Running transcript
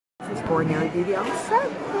is Ordinary Beauty on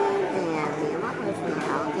 7, and me and my husband are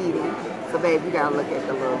out eating. So, babe, you gotta look at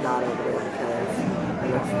the little dot over there because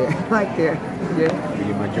it looks there, like there. Yeah. To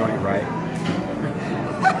get my joint right.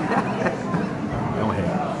 Don't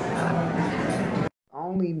hate.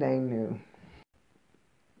 Only they knew.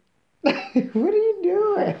 What are you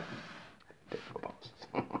doing?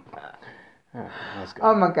 Let's go.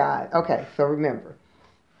 Oh my God. Okay, so remember.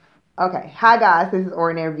 Okay, hi guys, this is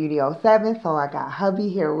Ordinary Beauty 07. So I got hubby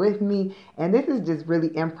here with me, and this is just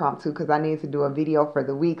really impromptu because I need to do a video for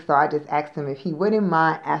the week. So I just asked him if he wouldn't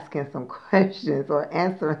mind asking some questions or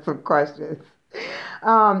answering some questions.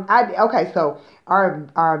 Okay, so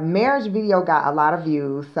our marriage video got a lot of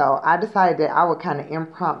views, so I decided that I would kind of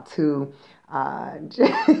impromptu. Why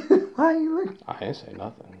are you looking? I didn't say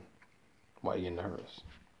nothing. Why are you nervous?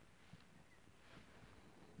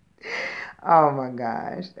 Oh my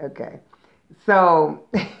gosh. Okay. So,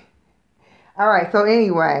 all right. So,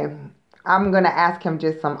 anyway, I'm going to ask him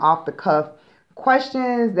just some off the cuff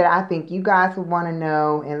questions that I think you guys would want to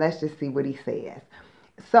know, and let's just see what he says.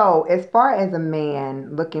 So, as far as a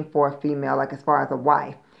man looking for a female, like as far as a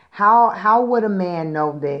wife, how would a man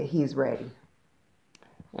know that he's ready?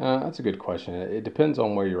 That's a good question. It depends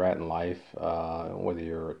on where you're at in life, whether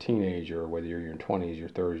you're a teenager, whether you're in your 20s, your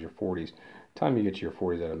 30s, your 40s. Time you get to your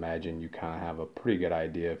 40s, I'd imagine you kind of have a pretty good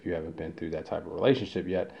idea if you haven't been through that type of relationship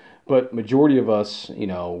yet. But majority of us,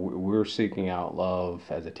 we're seeking out love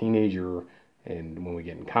as a teenager and when we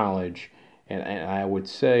get in college. And I would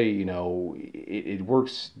say, it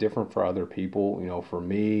works different for other people. For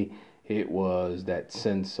me, it was that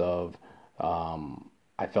sense of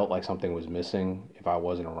I felt like something was missing if I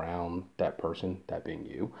wasn't around that person, that being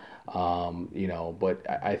you. But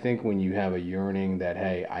I think when you have a yearning that,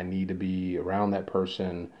 hey, I need to be around that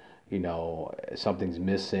person, something's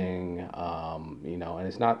missing, and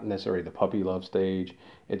it's not necessarily the puppy love stage.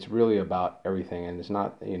 It's really about everything. And it's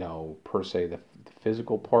not, per se the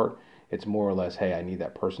physical part. It's more or less, hey, I need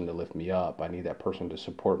that person to lift me up. I need that person to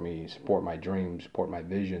support me, support my dreams, support my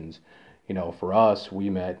visions. For us,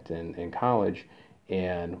 we met in college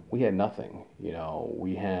and we had nothing.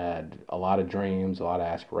 We had a lot of dreams, a lot of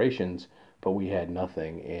aspirations, but we had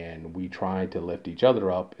nothing. And we tried to lift each other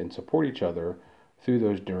up and support each other through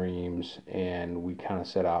those dreams. And we kind of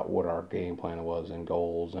set out what our game plan was and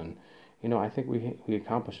goals. And, I think we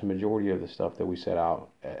accomplished the majority of the stuff that we set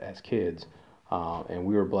out as kids. And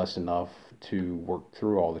we were blessed enough to work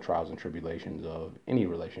through all the trials and tribulations of any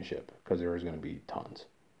relationship because there is going to be tons.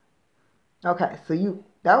 Okay, so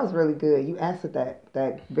that was really good. You answered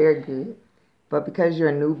that very good. But because you're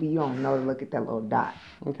a newbie, you don't know to look at that little dot.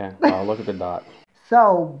 Okay, I'll look at the dot.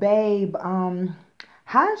 So, babe,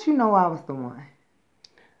 how did you know I was the one?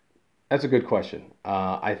 That's a good question.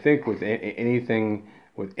 I think with anything,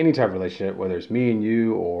 with any type of relationship, whether it's me and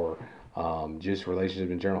you or just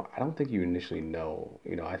relationships in general, I don't think you initially know.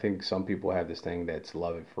 I think some people have this thing that's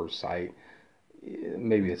love at first sight.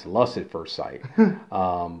 Maybe it's lust at first sight,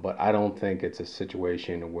 but I don't think it's a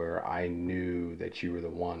situation where I knew that you were the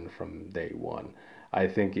one from day one. I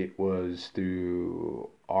think it was through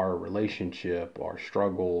our relationship, our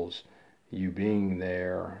struggles, you being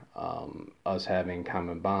there, us having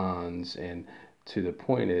common bonds, and to the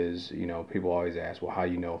point is, people always ask, well, how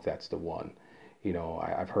you know if that's the one?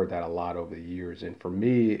 I've heard that a lot over the years, and for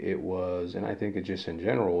me, it was, and I think it just in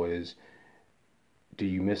general is do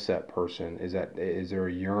you miss that person? Is there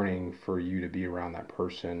a yearning for you to be around that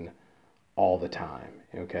person all the time?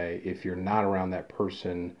 Okay, if you're not around that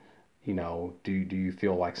person, do you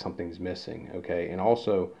feel like something's missing? Okay, and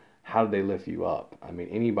also how do they lift you up? I mean,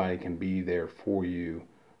 anybody can be there for you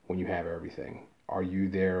when you have everything. Are you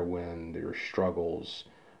there when there's struggles,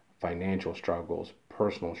 financial struggles,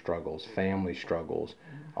 personal struggles, family struggles?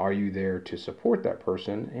 Are you there to support that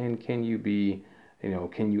person? And can you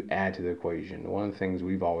add to the equation? One of the things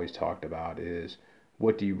we've always talked about is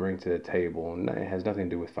what do you bring to the table? And it has nothing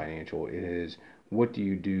to do with financial. It is what do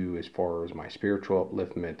you do as far as my spiritual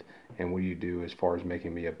upliftment and what do you do as far as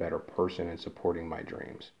making me a better person and supporting my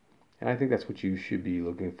dreams? And I think that's what you should be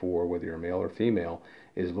looking for, whether you're male or female,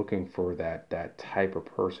 is looking for that type of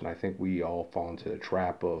person. I think we all fall into the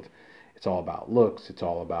trap of it's all about looks. It's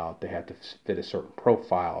all about they have to fit a certain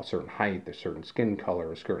profile, a certain height, a certain skin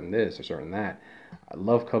color, a certain this, a certain that.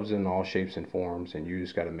 Love comes in all shapes and forms, and you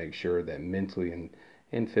just got to make sure that mentally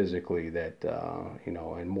and physically that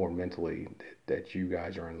and more mentally that you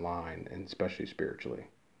guys are in line, and especially spiritually.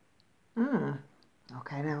 Mm,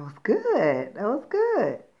 okay, that was good. That was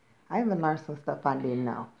good. I even learned some stuff I didn't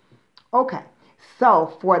know. Okay,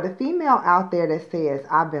 so for the female out there that says,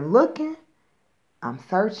 I've been looking, I'm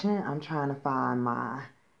searching, I'm trying to find my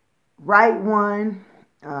right one.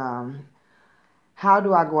 Um, how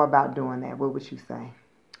do I go about doing that? What would you say?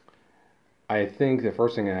 I think the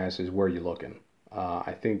first thing I ask is where are you looking?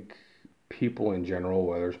 I think people in general,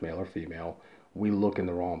 whether it's male or female, we look in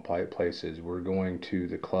the wrong places. We're going to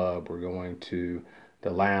the club, we're going to the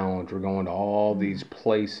lounge, we're going to all these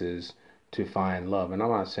places to find love. And I'm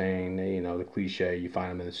not saying, the cliche, you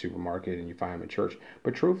find them in the supermarket and you find them in church,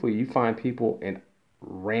 but truthfully, you find people in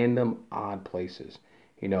random odd places.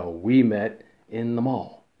 We met in the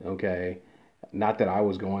mall, okay? Not that I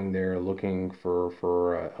was going there looking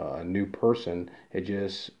for a new person. It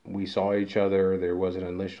just we saw each other. There was an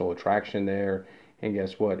initial attraction there, and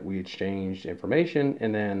guess what? We exchanged information,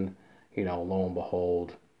 and then lo and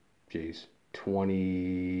behold, geez,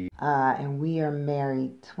 20. And we are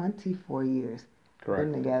married 24 years. Been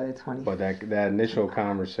Correct. together 20. But that initial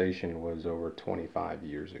conversation was over 25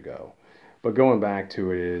 years ago. But going back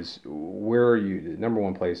to it is where are you? The number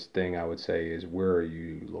one place thing I would say is where are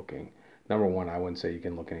you looking? Number one, I wouldn't say you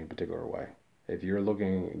can look any particular way. If you're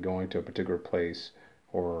looking going to a particular place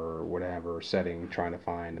or whatever setting trying to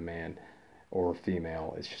find a man or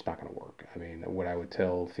female, it's just not going to work. I mean, what I would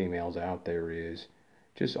tell females out there is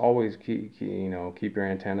just always keep your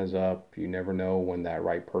antennas up. You never know when that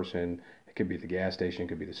right person. It could be the gas station, it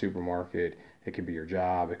could be the supermarket, it could be your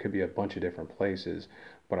job, it could be a bunch of different places.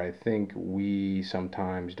 But I think we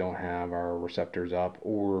sometimes don't have our receptors up,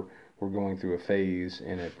 or we're going through a phase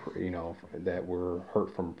in it, that we're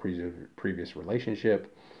hurt from a previous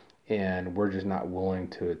relationship, and we're just not willing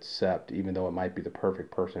to accept, even though it might be the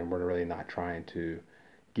perfect person, we're really not trying to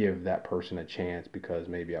give that person a chance because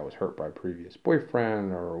maybe I was hurt by a previous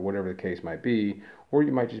boyfriend or whatever the case might be, or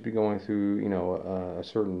you might just be going through, a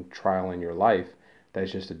certain trial in your life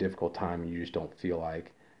that's just a difficult time and you just don't feel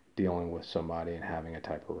like dealing with somebody and having a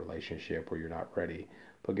type of relationship where you're not ready.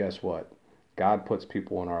 But guess what? God puts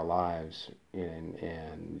people in our lives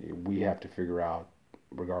and we have to figure out,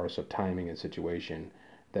 regardless of timing and situation,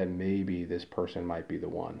 that maybe this person might be the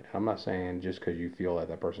one. And I'm not saying just because you feel that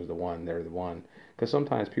that person's the one, they're the one. Because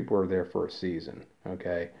sometimes people are there for a season,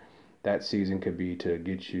 okay? That season could be to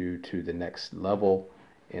get you to the next level.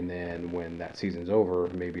 And then when that season's over,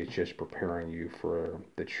 maybe it's just preparing you for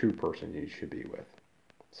the true person you should be with.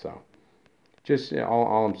 So, just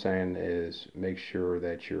all I'm saying is make sure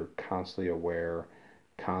that you're constantly aware,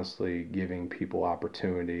 constantly giving people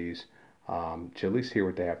opportunities to at least hear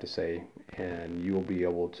what they have to say, and you'll be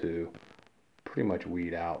able to pretty much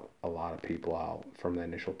weed out a lot of people out from the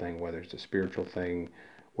initial thing, whether it's a spiritual thing,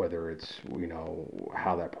 whether it's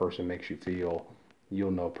how that person makes you feel.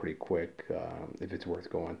 You'll know pretty quick if it's worth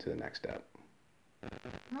going to the next step.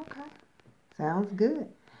 Okay. Sounds good.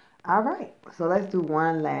 All right. So let's do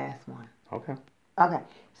one last one. Okay. Okay.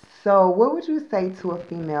 So what would you say to a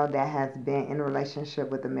female that has been in a relationship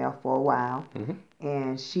with a male for a while Hmm.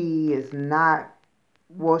 and she is not,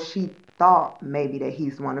 well, she thought maybe that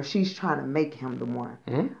he's the one or she's trying to make him the one.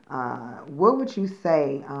 Hmm. What would you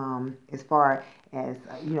say as far as,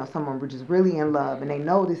 someone which is really in love and they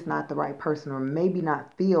know this not the right person or maybe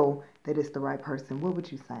not feel that it's the right person? What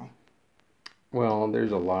would you say? Well,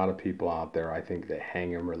 there's a lot of people out there, I think, that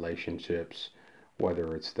hang in relationships,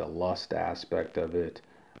 whether it's the lust aspect of it,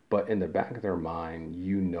 but in the back of their mind,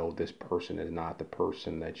 this person is not the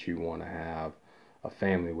person that you want to have a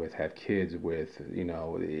family with, have kids with.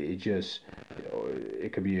 It just,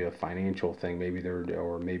 it could be a financial thing,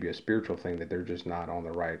 or maybe a spiritual thing that they're just not on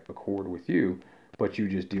the right accord with you, but you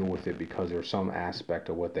just deal with it because there's some aspect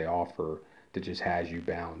of what they offer that just has you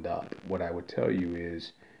bound up. What I would tell you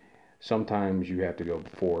is, sometimes you have to go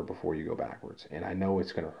forward before you go backwards. And I know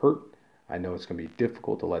it's going to hurt. I know it's going to be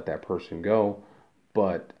difficult to let that person go.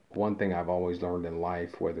 But one thing I've always learned in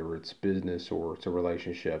life, whether it's business or it's a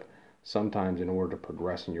relationship, sometimes in order to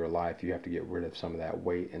progress in your life, you have to get rid of some of that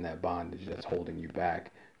weight and that bondage that's holding you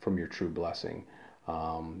back from your true blessing.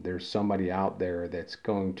 There's somebody out there that's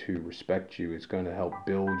going to respect you, it's going to help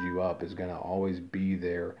build you up, is going to always be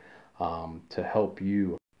there to help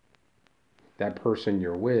you. That person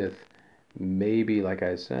you're with, maybe, like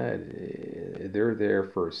I said, they're there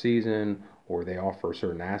for a season or they offer a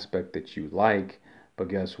certain aspect that you like. But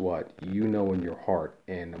guess what? You know in your heart.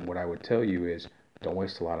 And what I would tell you is don't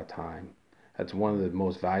waste a lot of time. That's one of the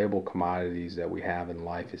most valuable commodities that we have in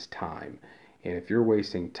life is time. And if you're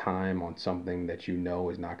wasting time on something that you know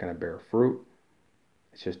is not going to bear fruit,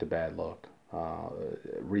 it's just a bad look.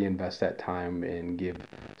 Reinvest that time and give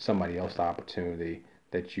somebody else the opportunity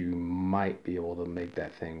that you might be able to make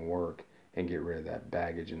that thing work and get rid of that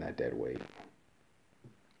baggage and that dead weight.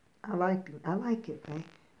 I like it, man.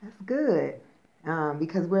 That's good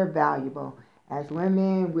because we're valuable. As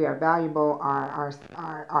women, we are valuable.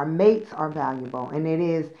 Our mates are valuable, and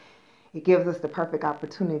it gives us the perfect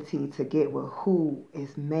opportunity to get with who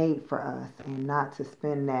is made for us, and not to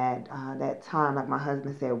spend that time, like my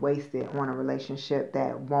husband said, wasted on a relationship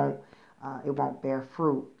that won't bear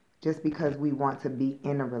fruit just because we want to be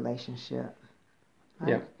in a relationship,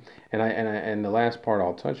 Yeah, right? and the last part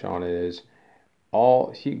I'll touch on is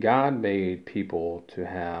all he God made people to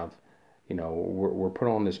have. We're put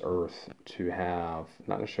on this earth to have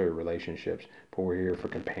not necessarily relationships, but we're here for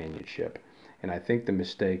companionship. And I think the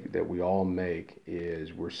mistake that we all make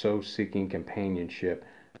is we're so seeking companionship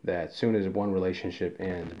that as soon as one relationship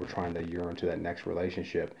ends, we're trying to yearn to that next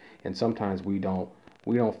relationship. And sometimes we don't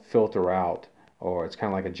filter out, or it's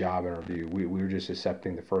kind of like a job interview. We're just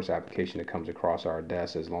accepting the first application that comes across our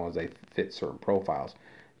desk as long as they fit certain profiles.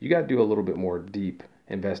 You got to do a little bit more deep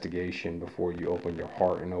investigation before you open your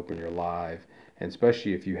heart and open your life. And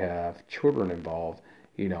especially if you have children involved,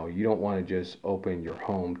 you don't want to just open your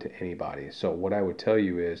home to anybody. So what I would tell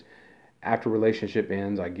you is, after relationship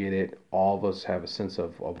ends, I get it. All of us have a sense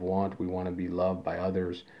of want. We want to be loved by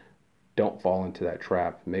others. Don't fall into that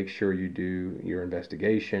trap. Make sure you do your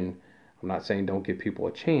investigation. I'm not saying don't give people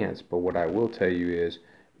a chance, but what I will tell you is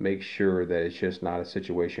make sure that it's just not a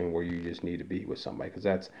situation where you just need to be with somebody,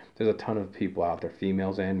 because there's a ton of people out there,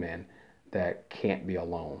 females and men, that can't be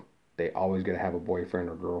alone. They always got to have a boyfriend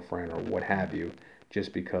or girlfriend or what have you,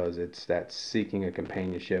 just because it's that seeking a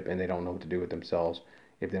companionship, and they don't know what to do with themselves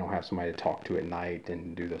if they don't have somebody to talk to at night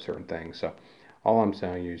and do those certain things. So all I'm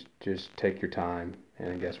saying is just take your time,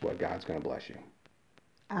 and guess what? God's going to bless you.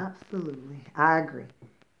 Absolutely. I agree.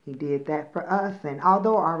 He did that for us. And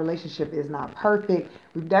although our relationship is not perfect,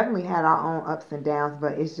 we've definitely had our own ups and downs,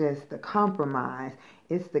 but it's just the compromise,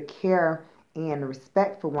 it's the care and the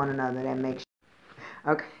respect for one another that makes.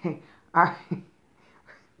 Okay. All right.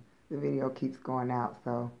 The video keeps going out,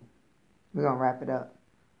 so we're going to wrap it up.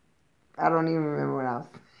 I don't even remember what I was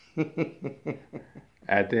saying.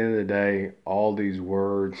 At the end of the day, all these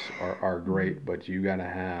words are great, but you got to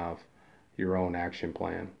have your own action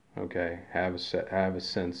plan. Okay, have a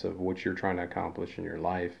sense of what you're trying to accomplish in your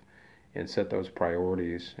life, and set those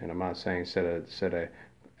priorities. And I'm not saying set a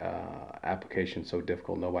application so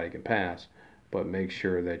difficult nobody can pass, but make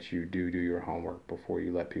sure that you do your homework before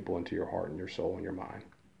you let people into your heart and your soul and your mind.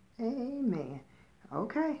 Amen.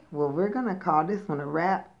 Okay. Well, we're going to call this one a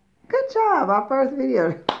wrap. Good job. Our first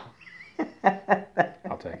video.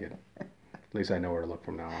 I'll take it. At least I know where to look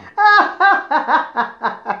from now on.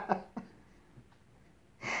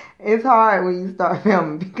 It's hard when you start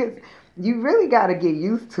filming because you really got to get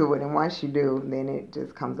used to it. And once you do, then it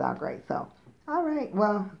just comes out great. So, all right.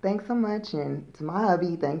 Well, thanks so much. And to my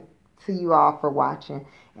hubby, thanks to you all for watching.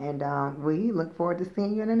 And we look forward to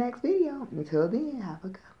seeing you in the next video. Until then, have a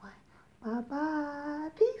good one. Bye bye.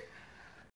 Peace.